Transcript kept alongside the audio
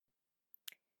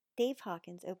Dave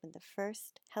Hawkins opened the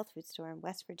first health food store in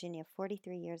West Virginia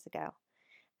 43 years ago.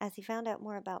 As he found out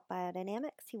more about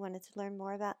biodynamics, he wanted to learn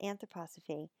more about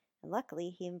anthroposophy, and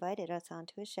luckily he invited us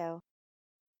onto his show.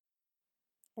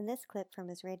 In this clip from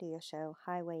his radio show,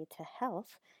 Highway to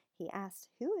Health, he asked,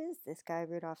 "Who is this guy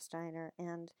Rudolf Steiner,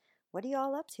 and what are you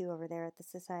all up to over there at the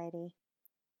Society?"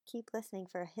 Keep listening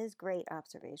for his great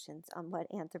observations on what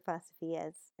anthroposophy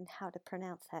is and how to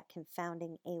pronounce that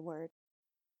confounding A word.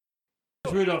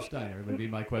 Rudolf Steiner would be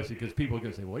my question, because people are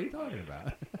going to say, what are you talking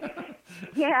about?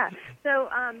 Yeah, so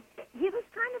he was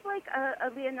kind of like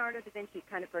a Leonardo da Vinci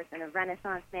kind of person, a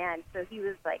Renaissance man. So he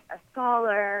was like a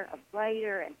scholar, a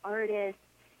writer, an artist.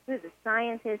 He was a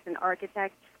scientist, an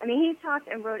architect. I mean, he talked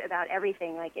and wrote about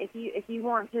everything. Like if you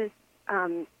want to,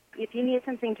 if you need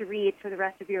something to read for the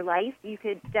rest of your life, you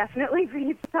could definitely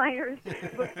read Steiner's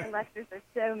books and lectures. There's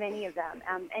so many of them.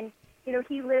 And you know,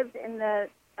 he lived in the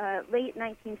late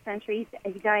 19th century.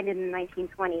 He died in the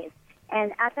 1920s.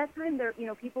 And at that time, there, you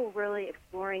know, people were really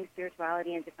exploring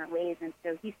spirituality in different ways. And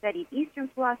so he studied Eastern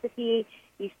philosophy,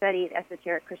 he studied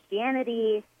esoteric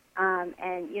Christianity,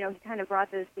 and you know, he kind of brought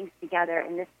those things together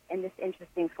in this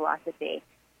interesting philosophy.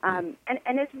 And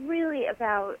it's really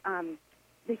about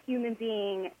the human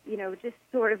being, you know, just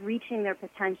sort of reaching their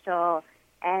potential,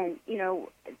 and you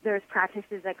know, there's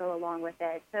practices that go along with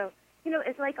it. So you know,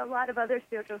 it's like a lot of other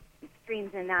spiritual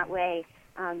streams in that way,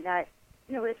 that,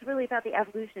 you know, it's really about the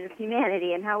evolution of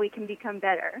humanity and how we can become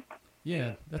better.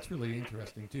 Yeah, that's really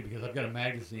interesting, too, because I've got a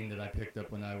magazine that I picked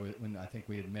up when I think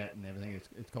we had met and everything.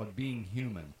 It's called Being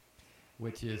Human,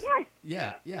 which is,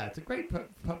 yes. yeah, it's a great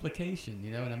publication,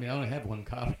 you know, and I mean, I only have one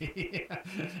copy.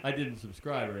 I didn't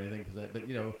subscribe or anything, but,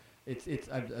 you know, as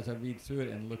I read through it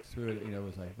and look through it, you know,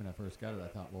 when I first got it, I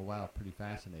thought, well, wow, pretty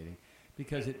fascinating.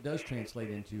 Because it does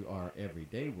translate into our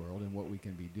everyday world and what we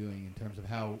can be doing in terms of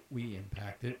how we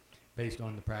impact it based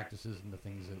on the practices and the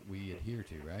things that we adhere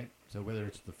to, right? So whether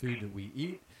it's the food that we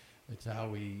eat, it's how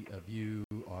we view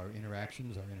our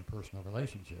interactions, our interpersonal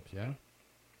relationships, yeah?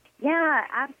 Yeah,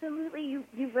 absolutely. You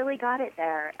really got it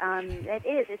there. It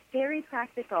is. It's very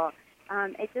practical.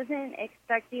 It doesn't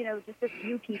expect, you know, just a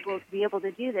few people to be able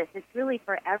to do this. It's really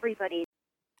for everybody.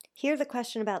 Here the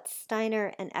question about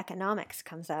Steiner and economics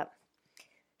comes up.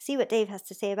 See what Dave has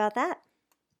to say about that.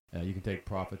 You can take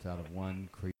profits out of one,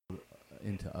 create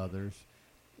into others.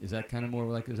 Is that kind of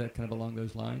along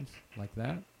those lines, like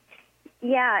that?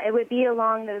 Yeah, it would be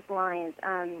along those lines.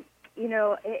 You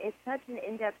know, it's such an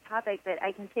in-depth topic that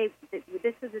I can say that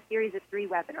this was a series of 3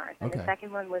 webinars, and the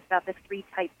second one was about the 3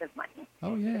 types of money.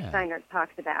 Oh, yeah. That Steiner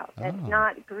talks about. That's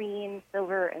not green,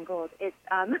 silver, and gold. It's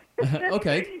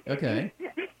okay.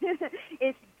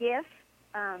 It's gift,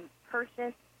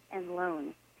 purchase, and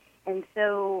loan. And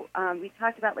so we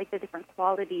talked about like the different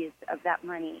qualities of that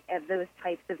money, of those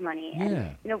types of money. Yeah.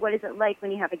 And, you know, what is it like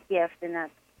when you have a gift and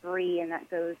that's free and that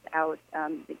goes out?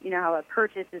 You know, how a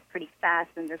purchase is pretty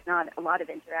fast and there's not a lot of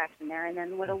interaction there. And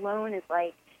then what a loan is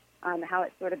like, how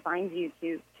it sort of binds you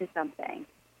to something.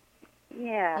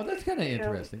 Yeah. Oh, that's kind of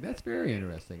interesting. That's very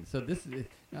interesting. So this is,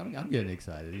 I'm getting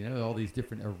excited. You know, all these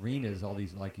different arenas, all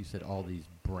these, like you said, all these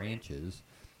branches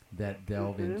that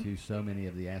delve into so many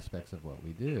of the aspects of what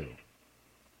we do.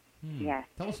 Yes.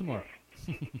 Tell us some more.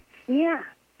 Yeah.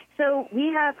 So we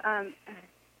have,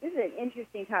 this is an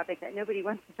interesting topic that nobody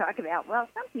wants to talk about. Well,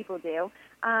 some people do.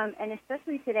 And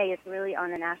especially today, it's really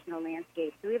on the national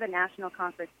landscape. So we have a national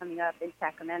conference coming up in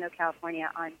Sacramento, California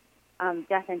on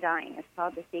death and dying. It's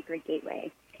called the Sacred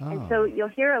Gateway. And so you'll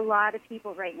hear a lot of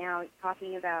people right now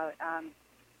talking about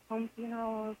home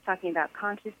funerals, talking about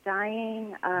conscious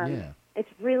dying. It's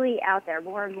really out there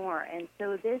more and more. And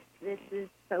so this is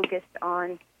focused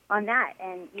on that.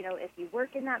 And, you know, if you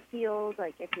work in that field,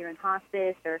 like if you're in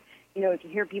hospice or, you know, if you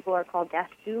hear people are called death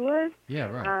doulas. Yeah,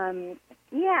 right.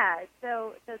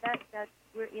 So that's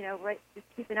we're, you know, right, just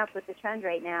keeping up with the trend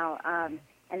right now.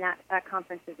 And that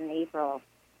conference is in April.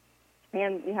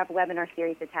 And we have a webinar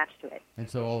series attached to it. And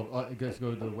so just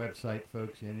go to the website,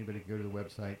 folks. Anybody can go to the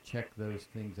website, check those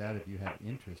things out if you have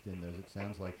interest in those, it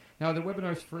sounds like. Now, are the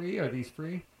webinars free? Are these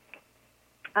free?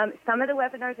 Some of the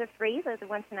webinars are free. So the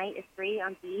one tonight is free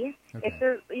on these. Okay.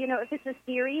 If it's a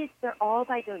series, they're all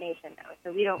by donation, though.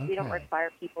 So we don't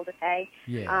require people to pay.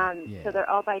 So they're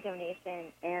all by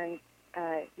donation. And,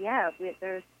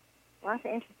 there's lots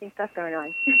of interesting stuff going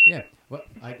on. Yeah, well,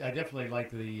 I definitely like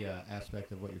the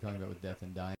aspect of what you're talking about with death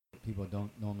and dying. People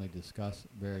don't normally discuss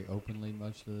very openly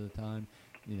most of the time,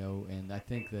 you know, and I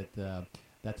think that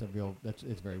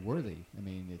it's very worthy. I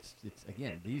mean, it's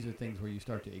again, these are things where you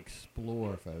start to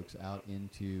explore, folks, out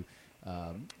into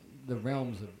the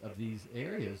realms of these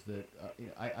areas that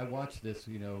I watch this,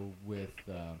 you know, with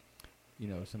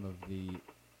some of the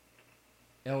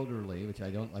elderly, which I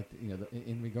don't like,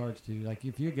 in regards to, like,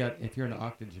 if you're an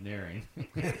octogenarian,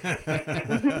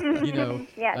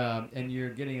 Yes. and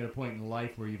you're getting at a point in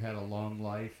life where you've had a long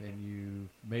life and you've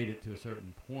made it to a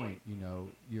certain point,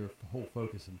 your whole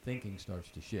focus and thinking starts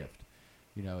to shift.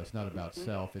 It's not about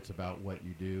self, it's about what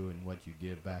you do and what you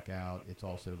give back out. It's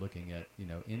also looking at,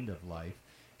 end of life.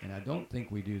 And I don't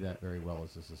think we do that very well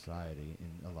as a society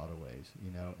in a lot of ways,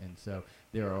 And so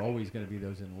there are always going to be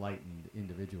those enlightened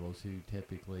individuals who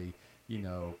typically,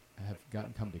 have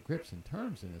come to grips in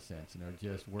terms, in a sense, and are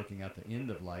just working out the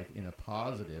end of life in a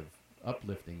positive,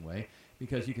 uplifting way.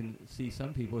 Because you can see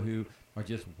some people who are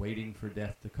just waiting for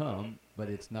death to come, but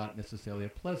it's not necessarily a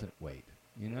pleasant wait,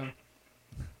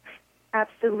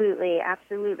 Absolutely,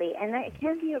 absolutely. And that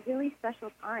can be a really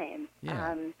special time.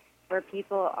 Yeah. Where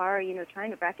people are,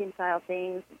 trying to reconcile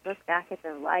things, look back at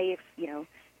their life,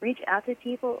 reach out to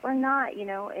people or not,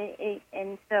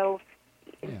 and so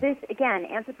this, again,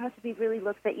 anthroposophy really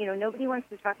looks at, nobody wants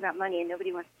to talk about money and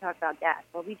nobody wants to talk about death.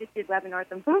 Well, we just did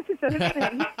webinars on both of those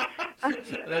things.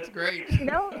 That's great.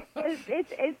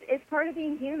 It's part of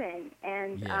being human,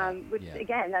 and which,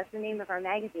 again, that's the name of our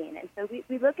magazine. And so we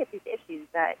look at these issues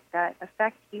that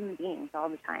affect human beings all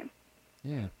the time.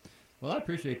 Yeah. Well, I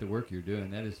appreciate the work you're doing.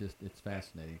 That is it's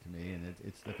fascinating to me. And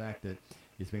it's the fact that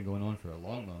it's been going on for a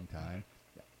long, long time,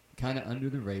 kind of under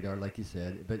the radar, like you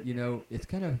said. But, it's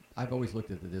kind of, I've always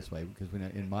looked at it this way, because when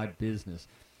in my business,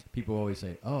 people always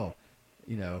say, oh,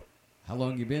 how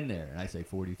long you been there? And I say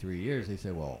 43 years. They say,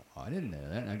 well, I didn't know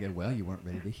that. And I go, well, you weren't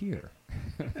ready to hear.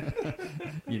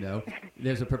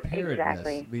 There's a preparedness,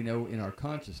 Exactly. in our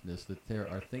consciousness that there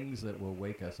are things that will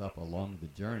wake us up along the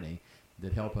journey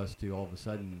that help us to all of a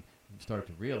sudden start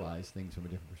to realize things from a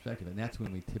different perspective, and that's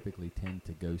when we typically tend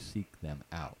to go seek them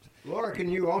out. Laura, can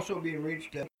you also be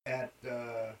reached at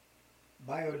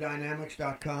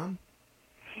biodynamics.com?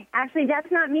 Actually, that's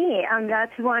not me.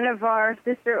 That's one of our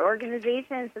sister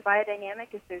organizations, the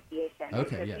Biodynamic Association.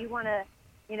 Okay, so yeah. if you want to,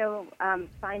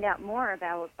 find out more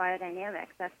about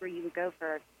biodynamics, that's where you would go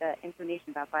for the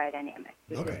information about biodynamics.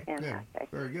 Which is fantastic. Good.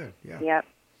 Very good. Yeah. Yep.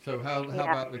 So how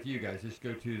about with you guys? Just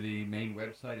go to the main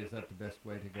website. Is that the best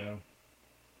way to go?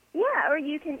 Yeah, or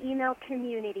you can email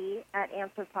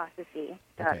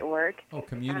community@anthroposophy.org. Okay. Oh,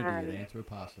 community at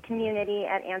Anthroposophy.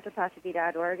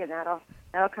 Community@anthroposophy.org, and that'll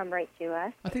come right to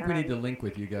us. I think we need to link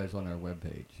with you guys on our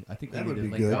webpage. I think we That need would to be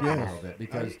link good, up yeah. a little bit,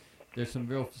 because there's some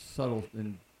real subtle,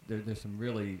 and there's some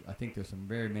really, I think there's some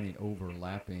very many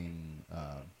overlapping,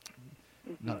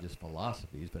 not just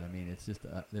philosophies, but I mean, it's just,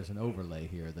 there's an overlay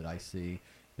here that I see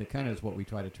that kind of is what we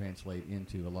try to translate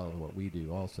into a lot of what we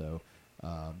do also,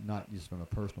 not just from a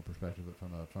personal perspective, but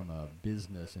from a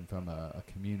business and from a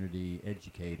community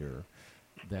educator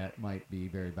that might be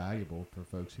very valuable for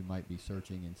folks who might be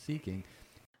searching and seeking.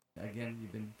 Again,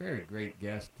 you've been a very great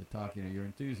guest to talk. Your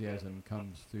enthusiasm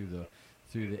comes through the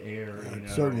air. It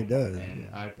certainly does. And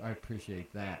yeah. I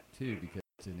appreciate that too, because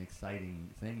it's an exciting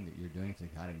thing that you're doing. It's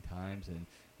exciting times, and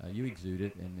you exude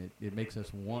it, and it makes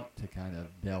us want to kind of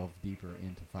delve deeper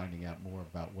into finding out more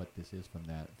about what this is from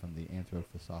the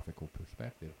anthroposophical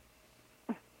perspective.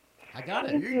 I got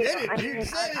it. You did it. You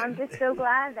said it. I'm just so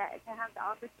glad to have the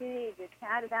opportunity to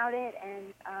chat about it,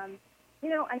 and I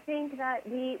think that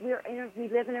we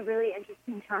live in a really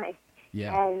interesting time,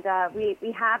 Yeah. and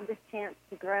we have this chance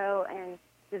to grow and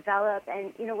develop,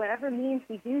 and whatever means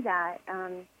we do that,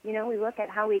 we look at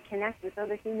how we connect with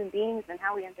other human beings and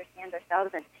how we understand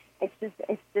ourselves, and it's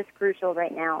just crucial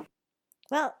right now.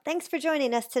 Well, thanks for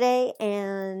joining us today,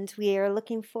 and we are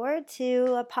looking forward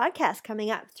to a podcast coming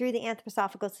up through the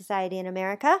Anthroposophical Society in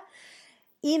America.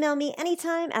 Email me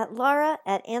anytime at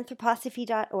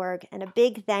laura@anthroposophy.org, and a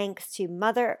big thanks to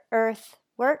Mother Earth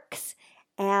Works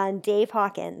and Dave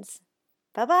Hawkins.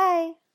 Bye-bye.